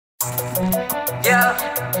Yeah,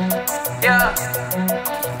 yeah,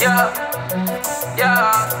 yeah,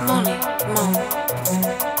 yeah. Mooney, Moon.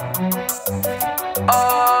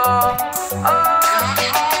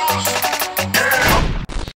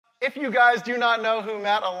 If you guys do not know who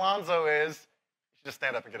Matt Alonzo is, you should just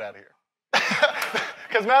stand up and get out of here.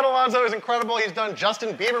 Because Matt Alonzo is incredible. He's done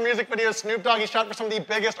Justin Bieber music videos, Snoop Dogg. He's shot for some of the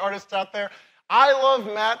biggest artists out there. I love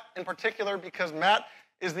Matt in particular because Matt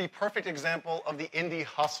is the perfect example of the indie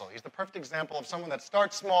hustle. He's the perfect example of someone that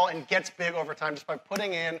starts small and gets big over time just by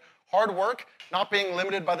putting in hard work, not being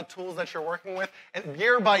limited by the tools that you're working with. And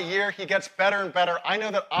year by year, he gets better and better. I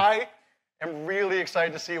know that I am really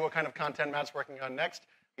excited to see what kind of content Matt's working on next.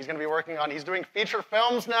 He's going to be working on, he's doing feature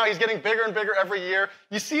films now. He's getting bigger and bigger every year.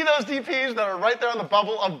 You see those DPs that are right there on the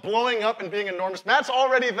bubble of blowing up and being enormous. Matt's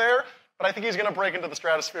already there, but I think he's going to break into the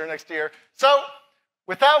stratosphere next year. So,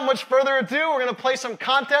 without much further ado, we're going to play some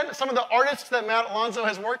content, some of the artists that Matt Alonzo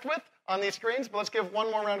has worked with on these screens. But let's give one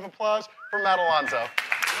more round of applause for Matt Alonzo. We're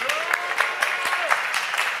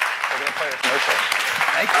going to play a commercial.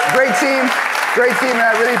 Great team, and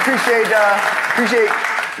I really appreciate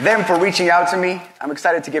them for reaching out to me. I'm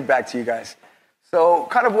excited to give back to you guys. So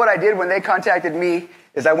kind of what I did when they contacted me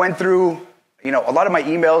is I went through, a lot of my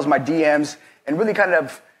emails, my DMs, and really kind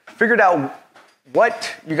of figured out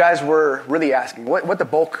what you guys were really asking, what the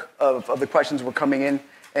bulk of the questions were coming in,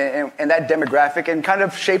 and that demographic, and kind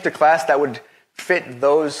of shaped a class that would fit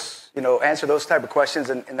those, answer those type of questions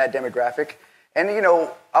in that demographic. And,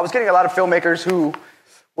 I was getting a lot of filmmakers who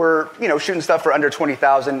were, shooting stuff for under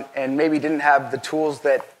 20,000 and maybe didn't have the tools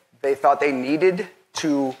that they thought they needed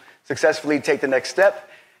to successfully take the next step.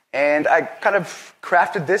 And I kind of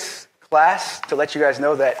crafted this class to let you guys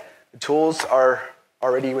know that the tools are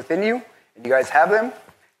already within you, and you guys have them.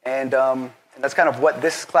 And that's kind of what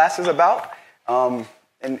this class is about. And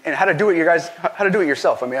how to do it, how to do it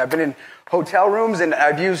yourself. I mean, I've been in hotel rooms and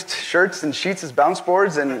I've used shirts and sheets as bounce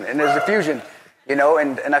boards, and there's a fusion,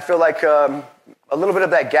 and I feel like a little bit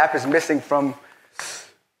of that gap is missing from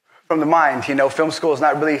the mind. Film school is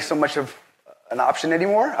not really so much of an option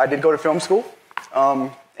anymore. I did go to film school,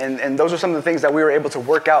 and those are some of the things that we were able to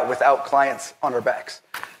work out without clients on our backs.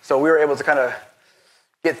 So we were able to kind of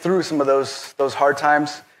get through some of those hard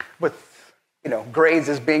times with, grades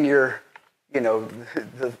as being your,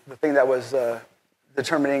 the thing that was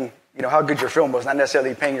determining, how good your film was, not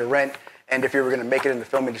necessarily paying your rent and if you were going to make it in the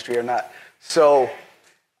film industry or not. So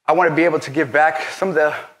I want to be able to give back some of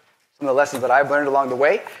the lessons that I've learned along the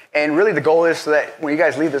way. And really the goal is so that when you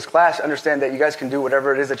guys leave this class, understand that you guys can do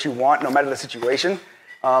whatever it is that you want, no matter the situation.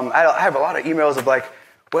 I have a lot of emails of like,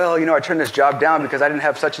 well, I turned this job down because I didn't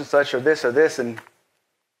have such and such or this. And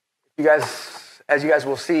you guys, as you guys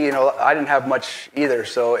will see, I didn't have much either.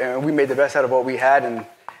 So and we made the best out of what we had, and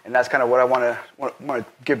that's kind of what I want to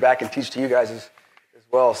give back and teach to you guys as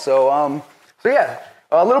well. So yeah,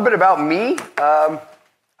 a little bit about me.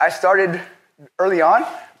 I started early on.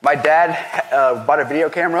 My dad bought a video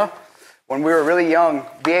camera when we were really young,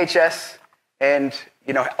 VHS, and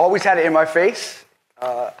always had it in my face.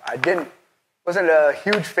 I wasn't a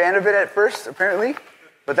huge fan of it at first, apparently,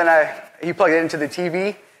 but then he plugged it into the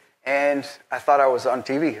TV, and I thought I was on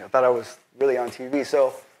TV. I thought I was really on TV.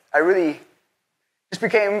 So I really just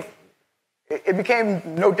became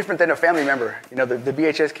no different than a family member, the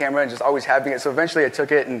VHS camera and just always having it. So eventually I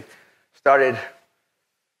took it and started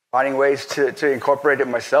finding ways to incorporate it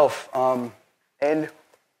myself. And,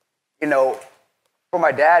 for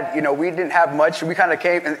my dad, we didn't have much. We kind of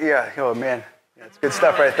came, and oh man, it's good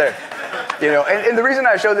stuff right there. And the reason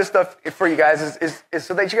I show this stuff for you guys is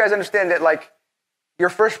so that you guys understand that, like, your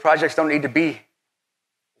first projects don't need to be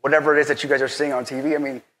whatever it is that you guys are seeing on TV. I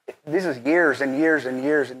mean, this is years and years and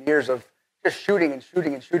years and years of just shooting and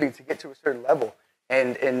shooting and shooting to get to a certain level.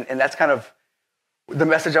 And that's kind of the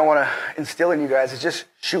message I want to instill in you guys is just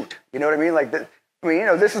shoot. You know what I mean? Like,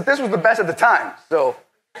 this was the best at the time. So,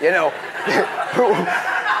 we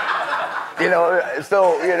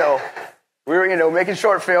were, making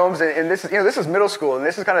short films, and this is middle school, and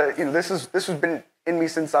this is kind of, this has been in me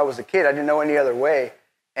since I was a kid. I didn't know any other way.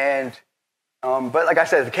 And, but like I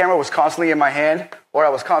said, the camera was constantly in my hand, or I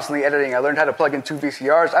was constantly editing. I learned how to plug in 2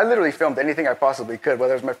 VCRs. I literally filmed anything I possibly could,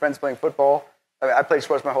 whether it was my friends playing football. I played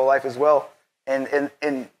sports my whole life as well. And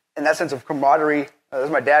in that sense of camaraderie,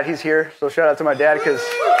 there's my dad. He's here, so shout out to my dad, because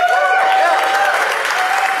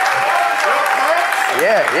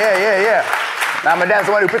yeah. Now my dad's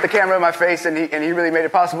the one who put the camera in my face, and he really made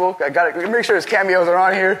it possible. I got to make sure his cameos are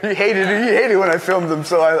on here. He hated when I filmed them,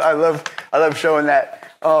 so I love showing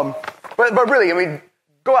that. But really,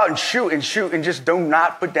 go out and shoot and just do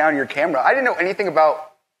not put down your camera. I didn't know anything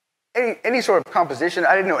about any sort of composition.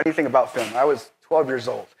 I didn't know anything about film. I was 12 years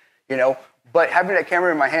old, But having that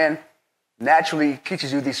camera in my hand naturally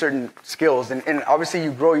teaches you these certain skills, and obviously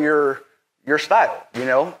you grow your style,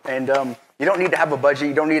 And you don't need to have a budget.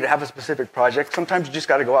 You don't need to have a specific project. Sometimes you just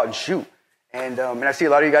got to go out and shoot. And I see a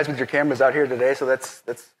lot of you guys with your cameras out here today, so that's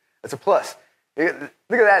a plus. Look at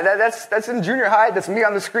that. That's in junior high. That's me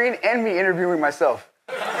on the screen and me interviewing myself.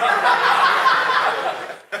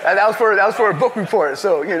 That was for a book report.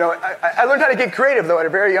 So I learned how to get creative though at a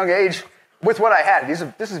very young age with what I had. This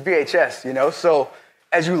is VHS. So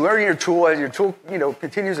as you learn your tool, as your tool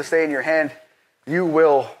continues to stay in your hand, you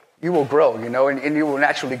will grow. And you will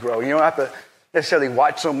naturally grow. You don't have to necessarily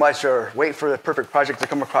watch so much or wait for the perfect project to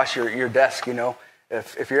come across your desk.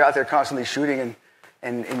 If you're out there constantly shooting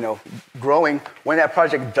and growing, when that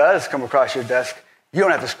project does come across your desk, you don't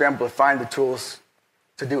have to scramble to find the tools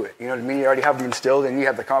to do it. You know what I mean? You already have them instilled, and you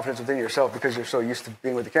have the confidence within yourself because you're so used to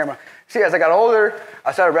being with the camera. See, as I got older,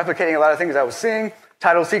 I started replicating a lot of things I was seeing,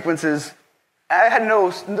 title sequences. There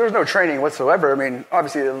was no training whatsoever. I mean,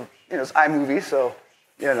 obviously, it's iMovie, so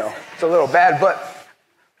it's a little bad, but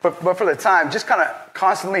for the time, just kind of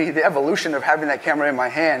constantly the evolution of having that camera in my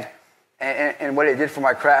hand and what it did for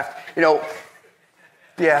my craft. No.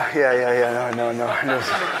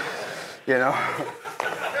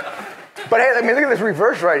 But hey, look at this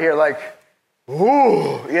reverse right here, like,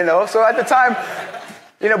 ooh, So at the time,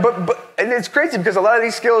 and it's crazy because a lot of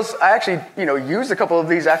these skills, I actually, used a couple of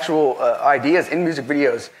these actual ideas in music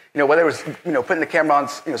videos. Whether it was, putting the camera on,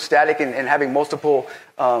 static and having multiple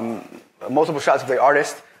shots of the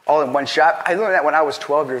artist all in one shot. I learned that when I was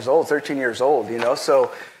 12 years old, 13 years old,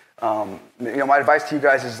 So, my advice to you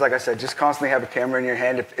guys is, like I said, just constantly have a camera in your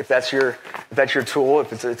hand if that's your tool,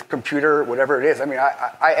 if it's a computer, whatever it is. I mean,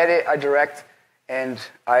 I edit, I direct, and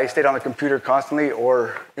I stayed on the computer constantly,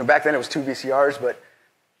 or back then it was 2 VCRs,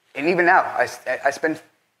 and even now I spend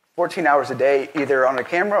 14 hours a day either on a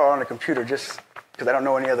camera or on a computer just because I don't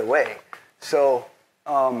know any other way. So,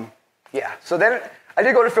 So then I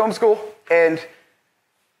did go to film school, and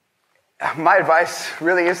my advice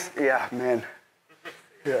really is,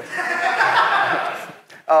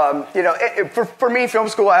 for me, film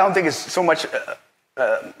school, I don't think is so much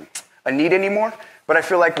a need anymore, but I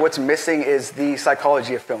feel like what's missing is the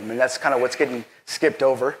psychology of film, and that's kind of what's getting skipped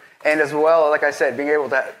over. And as well, like I said, being able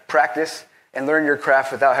to practice and learn your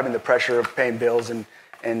craft without having the pressure of paying bills and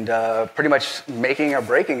pretty much making or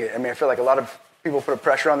breaking it. I mean, I feel like a lot of people put a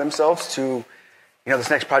pressure on themselves to,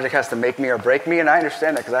 this next project has to make me or break me, and I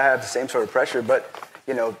understand that because I have the same sort of pressure, but,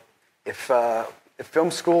 if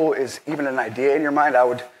film school is even an idea in your mind, I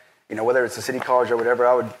would, whether it's a city college or whatever,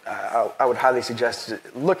 I would highly suggest to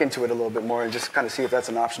look into it a little bit more and just kind of see if that's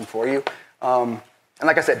an option for you. And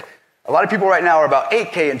like I said, a lot of people right now are about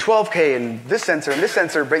 8K and 12K and this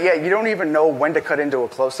sensor, but yeah, you don't even know when to cut into a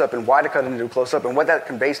close-up and why to cut into a close-up and what that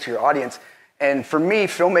conveys to your audience. And for me,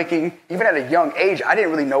 filmmaking, even at a young age, I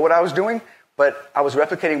didn't really know what I was doing, but I was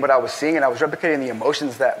replicating what I was seeing, and I was replicating the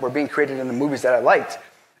emotions that were being created in the movies that I liked.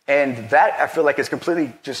 And that, I feel like, is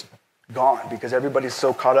completely just gone because everybody's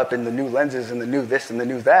so caught up in the new lenses and the new this and the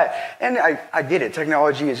new that. And I get it.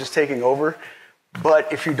 Technology is just taking over.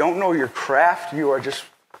 But if you don't know your craft, you are just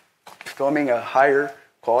filming a higher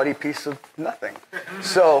quality piece of nothing.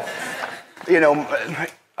 So,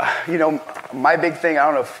 my big thing,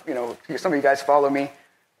 I don't know if, some of you guys follow me.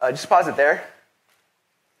 Just pause it there.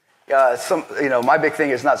 My big thing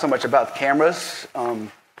is not so much about the cameras.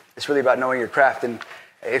 It's really about knowing your craft. And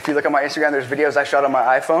if you look at my Instagram, there's videos I shot on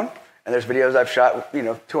my iPhone, and there's videos I've shot,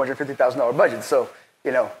 $250,000 budget. So,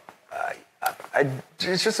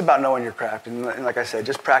 it's just about knowing your craft. And like I said,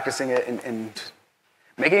 just practicing it and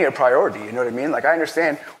making it a priority, you know what I mean? Like, I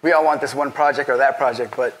understand we all want this one project or that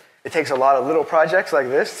project, but it takes a lot of little projects like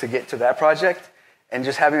this to get to that project. And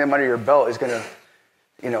just having them under your belt is going to,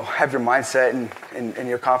 have your mindset and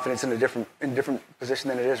your confidence in a different position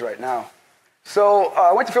than it is right now. So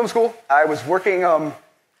I went to film school. I was working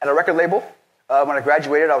at a record label. When I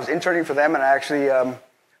graduated, I was interning for them, and I actually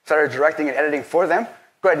started directing and editing for them.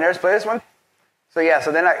 Go ahead, Neris, play this one. So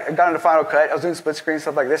then I got into Final Cut. I was doing split screen,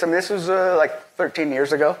 stuff like this. I mean, this was like 13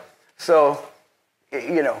 years ago. So,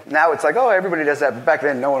 now it's like, oh, everybody does that. But back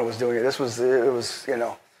then, no one was doing it. It was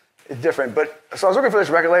different. But so I was working for this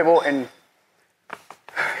record label, and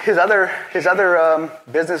his other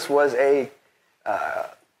business was a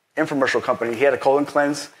infomercial company. He had a colon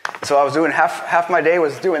cleanse. So I was doing half my day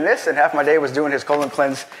was doing this, and half my day was doing his colon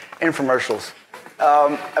cleanse infomercials.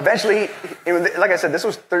 Eventually, like I said, this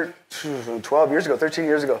was 12 years ago, 13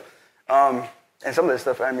 years ago. And some of this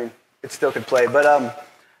stuff, I mean, it still could play. But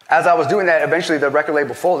as I was doing that, eventually the record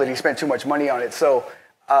label folded. He spent too much money on it. So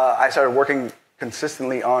I started working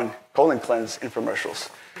consistently on colon cleanse infomercials.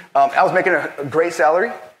 I was making a great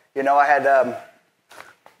salary. You know, I had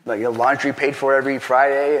laundry paid for every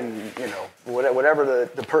Friday, and whatever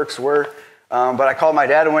the perks were. But I called my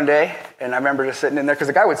dad one day, and I remember just sitting in there because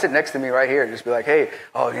the guy would sit next to me right here and just be like, "Hey,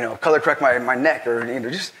 color correct my neck," or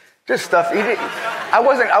just stuff. I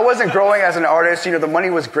wasn't growing as an artist. You know, the money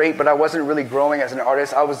was great, but I wasn't really growing as an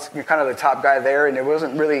artist. I was kind of the top guy there, and there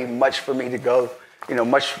wasn't really much for me to go.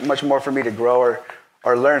 Much more for me to grow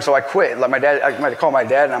or learn. So I quit. Like I called my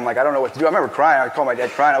dad, and I'm like, I don't know what to do. I remember crying. I called my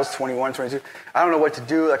dad crying. I was 21, 22. I don't know what to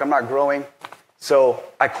do. Like, I'm not growing. So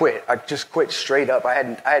I quit. I just quit straight up. I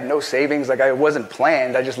had no savings. Like, I wasn't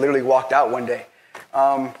planned. I just literally walked out one day.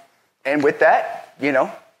 And with that,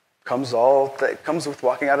 comes all that comes with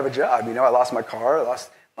walking out of a job. I lost my car. I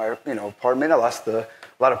lost my apartment. I lost a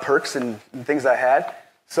lot of perks and things I had.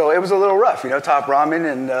 So it was a little rough. Top ramen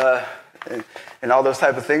and all those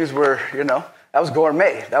type of things were, that was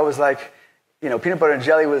gourmet. That was like, peanut butter and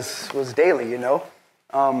jelly was daily,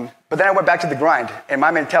 But then I went back to the grind, and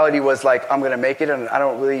my mentality was like, I'm going to make it, and I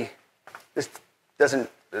don't really, it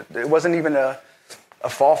wasn't even a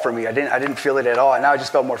fall for me. I didn't feel it at all, and now I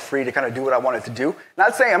just felt more free to kind of do what I wanted to do.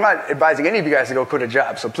 Not saying, I'm not advising any of you guys to go quit a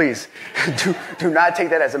job, so please, do not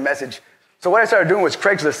take that as a message. So what I started doing was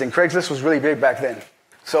Craigslisting. Craigslist was really big back then.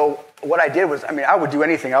 So what I did was, I would do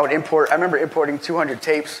anything. I remember importing 200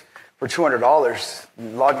 tapes for $200,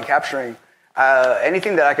 log and capturing,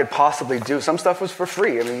 anything that I could possibly do. Some stuff was for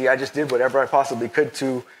free. I just did whatever I possibly could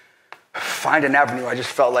to find an avenue. I just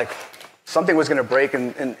felt like something was going to break,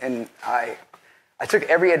 and I took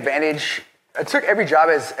every advantage. I took every job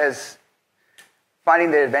as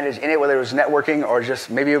finding the advantage in it, whether it was networking or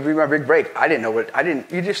just maybe it would be my big break.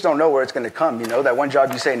 You just don't know where it's going to come. That one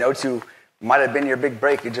job you say no to might have been your big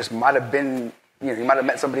break. It just might have been, you might have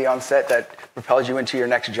met somebody on set that propels you into your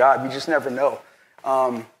next job. You just never know.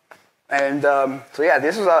 So yeah,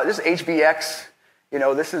 this is HBX.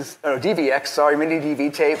 This is DVX. Sorry, mini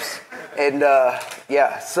DV tapes. And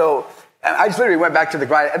yeah, so I just literally went back to the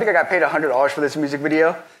grind. I think I got paid $100 for this music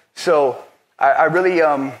video. So I really,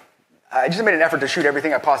 I just made an effort to shoot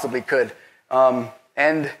everything I possibly could.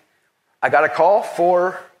 And I got a call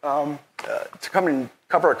to come and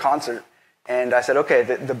cover a concert. And I said, okay,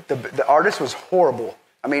 the artist was horrible.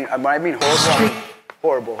 When I mean horrible,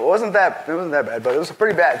 horrible. It wasn't that bad, but it was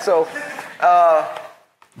pretty bad. So,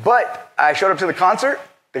 but I showed up to the concert.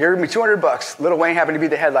 They gave me $200. Lil Wayne happened to be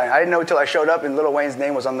the headline. I didn't know until I showed up, and Lil Wayne's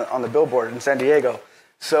name was on the billboard in San Diego.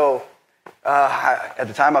 So, at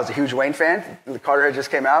the time, I was a huge Wayne fan. The Carter had just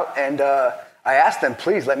came out, and I asked them,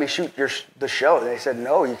 please let me shoot the show. And they said,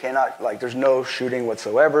 no, you cannot. There's no shooting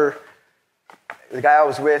whatsoever. The guy I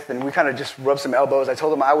was with, and we kind of just rubbed some elbows. I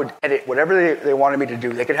told them I would edit whatever they wanted me to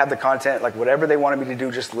do. They could have the content, whatever they wanted me to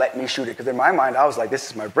do, just let me shoot it. Because in my mind, I was like, this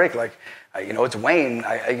is my break. It's Wayne.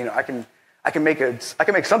 I can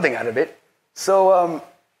make something out of it. So,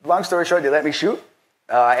 long story short, they let me shoot.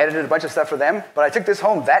 I edited a bunch of stuff for them, but I took this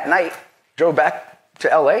home that night, drove back to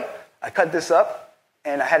LA. I cut this up,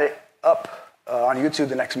 and I had it up on YouTube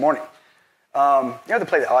the next morning. You don't have to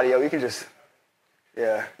play the audio. You can just.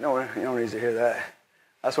 Yeah, no one needs to hear that.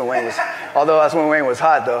 That's when Wayne was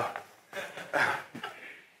hot, though.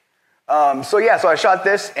 So I shot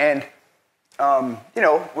this, and I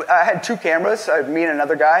had two cameras. Me and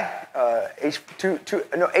another guy,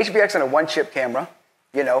 HBX and a one-chip camera.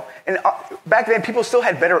 And back then people still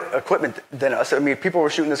had better equipment than us. People were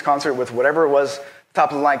shooting this concert with whatever it was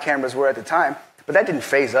top-of-the-line cameras were at the time, but that didn't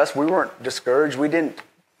faze us. We weren't discouraged. We didn't.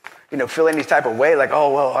 Feel any type of way, like,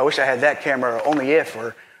 oh, well, I wish I had that camera, or only if,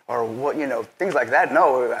 or what, things like that.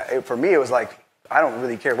 No, for me, it was like, I don't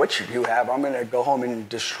really care what you have. I'm going to go home and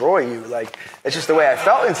destroy you. It's just the way I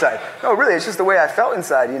felt inside. No, really, it's just the way I felt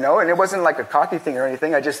inside, and it wasn't like a cocky thing or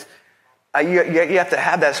anything. You have to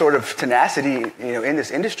have that sort of tenacity, in this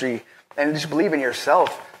industry, and just believe in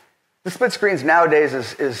yourself. The split screens nowadays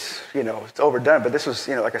is it's overdone, but this was,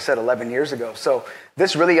 like I said, 11 years ago. So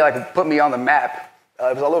this really put me on the map.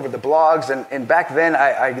 It was all over the blogs, and back then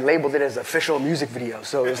I labeled it as official music video.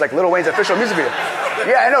 So it was like Lil Wayne's official music video.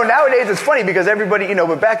 Yeah, I know. Nowadays it's funny because everybody,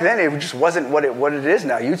 but back then it just wasn't what it is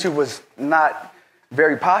now. YouTube was not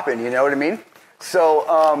very poppin', you know what I mean? So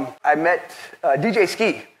I met DJ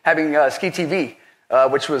Ski, having Ski TV,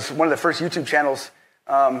 which was one of the first YouTube channels.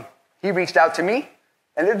 He reached out to me,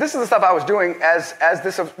 and this is the stuff I was doing as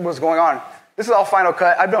this was going on. This is all Final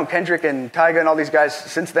Cut. I've known Kendrick and Tyga and all these guys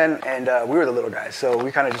since then, and we were the little guys, so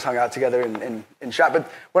we kind of just hung out together and shot.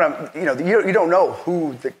 But you don't know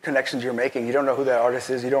who the connections you're making. You don't know who that artist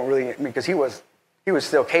is. You don't really, because he was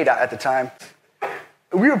still K-Dot at the time.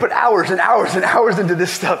 we would put hours and hours and hours into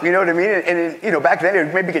this stuff, you know what I mean? And you know, back then it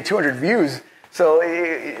would maybe get 200 views, so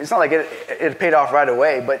it's not like it paid off right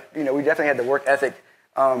away, but you know, we definitely had the work ethic.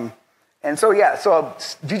 And so yeah, so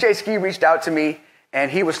DJ Ski reached out to me,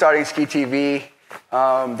 and he was starting Ski TV.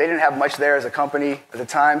 They didn't have much there as a company at the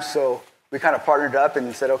time, so we kind of partnered up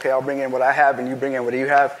and said, okay, I'll bring in what I have, and you bring in what you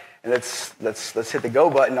have, and let's hit the go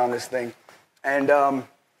button on this thing. And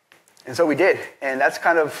so we did, and that's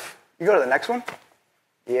kind of, you go to the next one?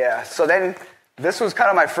 Yeah, so then this was kind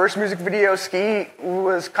of my first music video. Ski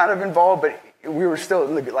was kind of involved, but we were still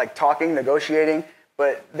like talking, negotiating,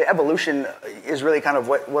 but the evolution is really kind of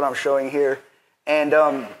what I'm showing here. And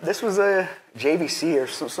this was a JVC or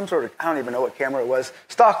some sort of, I don't even know what camera it was,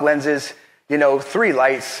 stock lenses, you know, 3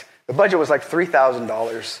 lights. The budget was like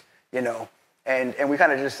 $3,000, you know, and we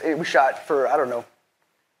kind of we shot for, I don't know,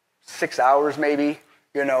 6 hours maybe,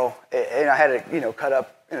 you know, and I had it, you know, cut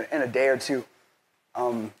up in a day or two.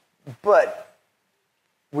 But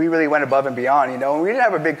we really went above and beyond, you know, and we didn't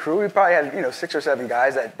have a big crew. We probably had, you know, 6 or 7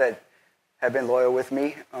 guys that have been loyal with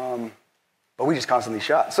me, but we just constantly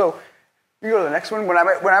shot. So you go to the next one. When I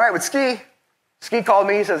met with Ski called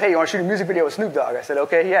me. He says, hey, you want to shoot a music video with Snoop Dogg? I said,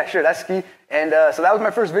 okay, yeah, sure, that's Ski. And so that was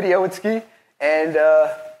my first video with Ski, and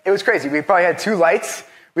it was crazy. We probably had 2 lights.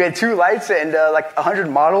 We had 2 lights and like 100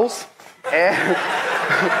 models. And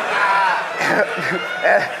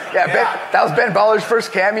that was Ben Baller's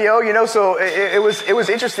first cameo, you know. So it was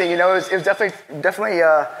interesting, you know. It was definitely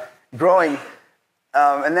growing.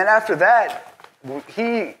 And then after that,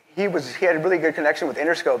 he had a really good connection with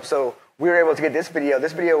Interscope, so we were able to get this video.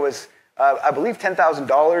 This video was, I believe,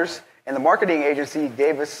 $10,000, and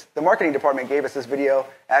the marketing department gave us this video.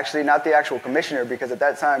 Actually, not the actual commissioner, because at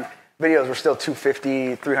that time videos were still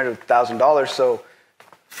 $250,000, $300,000. So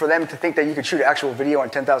for them to think that you could shoot an actual video on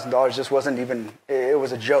 $10,000 just wasn't even, it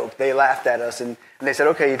was a joke. They laughed at us, and they said,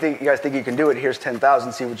 okay, you guys think you can do it? Here's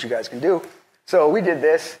 $10,000, see what you guys can do. So we did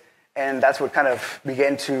this, and that's what kind of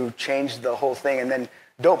began to change the whole thing. And then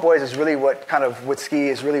Dope Boys is really what kind of, with Ski,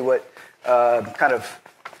 is really what kind of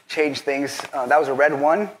changed things. That was a red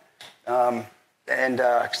one, and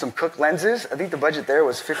some Cook lenses. I think the budget there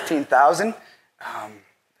was $15,000.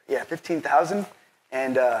 Yeah, $15,000.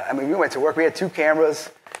 And I mean, we went to work. We had 2 cameras.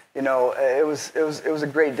 You know, it was a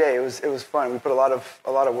great day. It was fun. We put a lot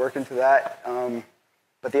of work into that.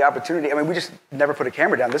 But the opportunity, I mean, we just never put a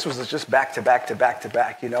camera down. This was just back to back to back to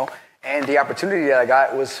back, you know. And the opportunity that I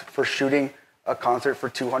got was for shooting a concert for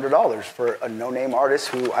 $200 for a no-name artist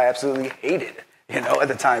who I absolutely hated, you know, at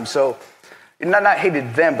the time. So not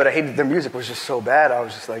hated them, but I hated their music was just so bad. I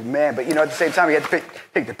was just like, man. But you know, at the same time, you had to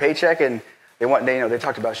take the paycheck, and they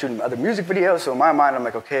talked about shooting other music videos. So in my mind, I'm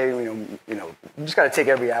like, okay, you know, you just got to take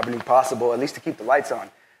every avenue possible, at least to keep the lights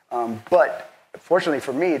on. But fortunately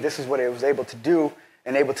for me, this is what it was able to do,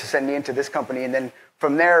 and able to send me into this company. And then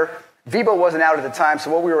from there, Vibo wasn't out at the time, so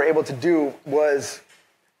what we were able to do was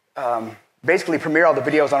basically premiere all the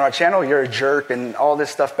videos on our channel, You're a Jerk, and all this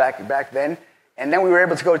stuff back then. And then we were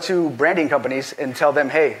able to go to branding companies and tell them,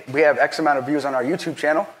 hey, we have X amount of views on our YouTube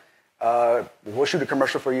channel. We'll shoot a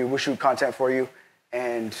commercial for you, we'll shoot content for you,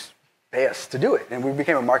 and pay us to do it. And we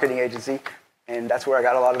became a marketing agency, and that's where I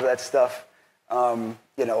got a lot of that stuff,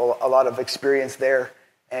 you know, a lot of experience there.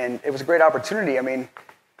 And it was a great opportunity. I mean,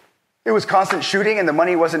 it was constant shooting, and the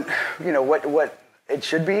money wasn't, you know, what it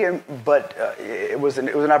should be, but it was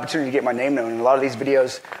an opportunity to get my name known. And a lot of these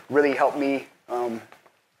videos really helped me,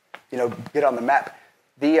 you know, get on the map.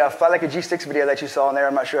 The Fly Like a G6 video that you saw in there,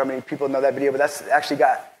 I'm not sure how many people know that video, but I actually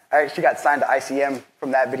got signed to ICM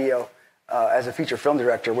from that video as a feature film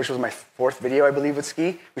director, which was my 4th video, I believe, with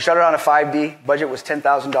Ski. We shot it on a 5D. Budget was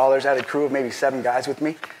 $10,000. I had a crew of maybe 7 guys with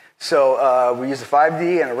me. So we used a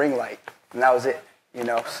 5D and a ring light, and that was it. You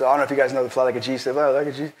know, so I don't know if you guys know the Fly Like a G. So, Fly Like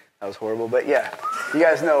a G. That was horrible, but yeah, you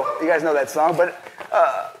guys know that song.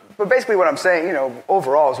 But basically, what I'm saying, you know,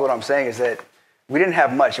 overall, is what I'm saying is that we didn't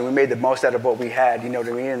have much, and we made the most out of what we had. You know what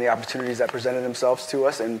I mean? And the opportunities that presented themselves to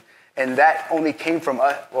us, and that only came from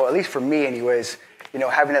us. Well, at least for me, anyways. You know,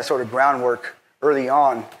 having that sort of groundwork early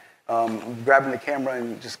on, grabbing the camera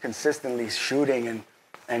and just consistently shooting,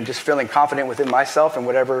 and just feeling confident within myself and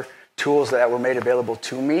whatever tools that were made available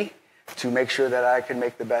to me to make sure that I could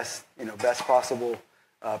make the best possible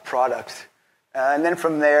product. And then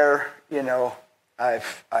from there, you know,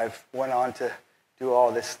 I've went on to do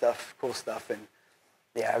all this stuff, cool stuff, and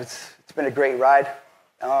yeah, it's been a great ride.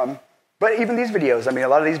 But even these videos, I mean, a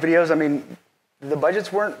lot of these videos, I mean, the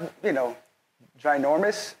budgets weren't, you know,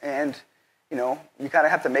 ginormous, and you know, you kind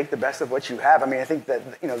of have to make the best of what you have. I mean, I think that,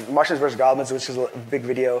 you know, Martians vs. Goblins, which is a big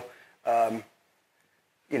video,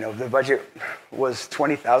 you know, the budget was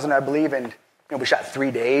 $20,000, I believe, and we shot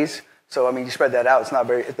 3 days. So, I mean, you spread that out, it's not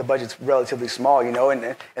very, the budget's relatively small, you know,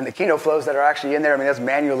 and the keynote flows that are actually in there, I mean, that's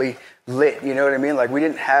manually lit, you know what I mean? Like, we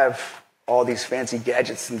didn't have all these fancy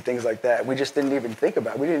gadgets and things like that. We just didn't even think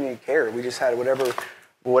about it. We didn't even care. We just had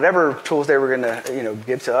whatever tools they were going to, you know,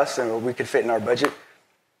 give to us and we could fit in our budget,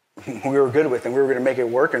 we were good with, and we were going to make it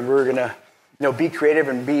work, and we were going to, you know, be creative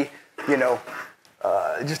and be, you know,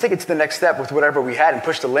 just take it to the next step with whatever we had and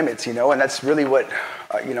push the limits, you know, and that's really what,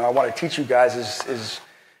 you know, I want to teach you guys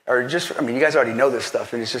or just, I mean, you guys already know this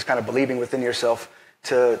stuff, and it's just kind of believing within yourself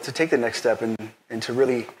to take the next step and to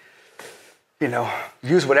really, you know,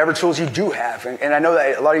 use whatever tools you do have. And I know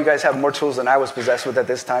that a lot of you guys have more tools than I was possessed with at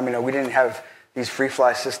this time. You know, we didn't have these free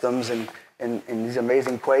fly systems and these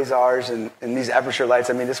amazing quasars and these aperture lights.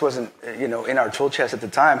 I mean, this wasn't, you know, in our tool chest at the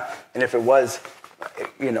time. And if it was,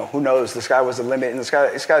 you know, who knows? The sky was the limit, and the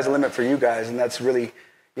sky's the limit for you guys. And that's really,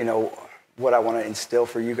 you know, what I want to instill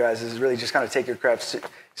for you guys is really just kind of take your craft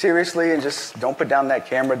seriously and just don't put down that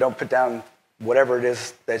camera, don't put down whatever it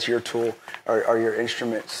is that's your tool or your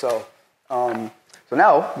instrument. So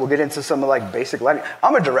now we'll get into some of like basic lighting.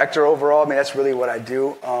 I'm a director overall. I mean, that's really what I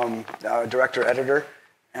do, director, editor.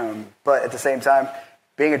 But at the same time,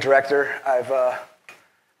 being a director,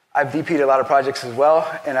 I've DP'd a lot of projects as well,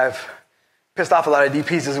 and I've pissed off a lot of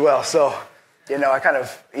DPs as well. So, you know, I kind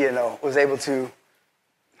of, you know, was able to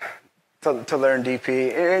learn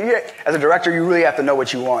DP. As a director, you really have to know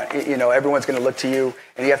what you want. You know, everyone's going to look to you,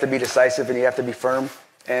 and you have to be decisive, and you have to be firm.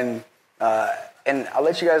 And I'll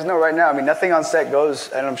let you guys know right now, I mean, nothing on set goes,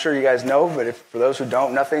 and I'm sure you guys know, but for those who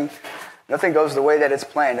don't, nothing goes the way that it's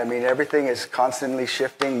planned. I mean, everything is constantly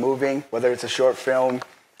shifting, moving, whether it's a short film,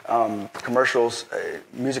 commercials,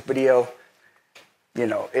 music video. You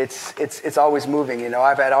know, it's always moving. You know,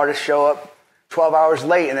 I've had artists show up 12 hours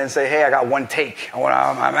late and then say, hey, I got one take. I'm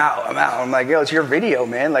out. I'm like, yo, it's your video,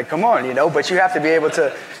 man. Like, come on, you know. But you have to be able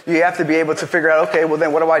to figure out, okay, well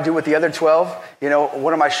then what do I do with the other 12? You know,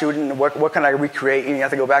 what am I shooting? What can I recreate? And you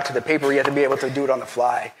have to go back to the paper. You have to be able to do it on the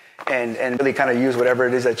fly and really kind of use whatever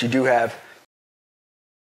it is that you do have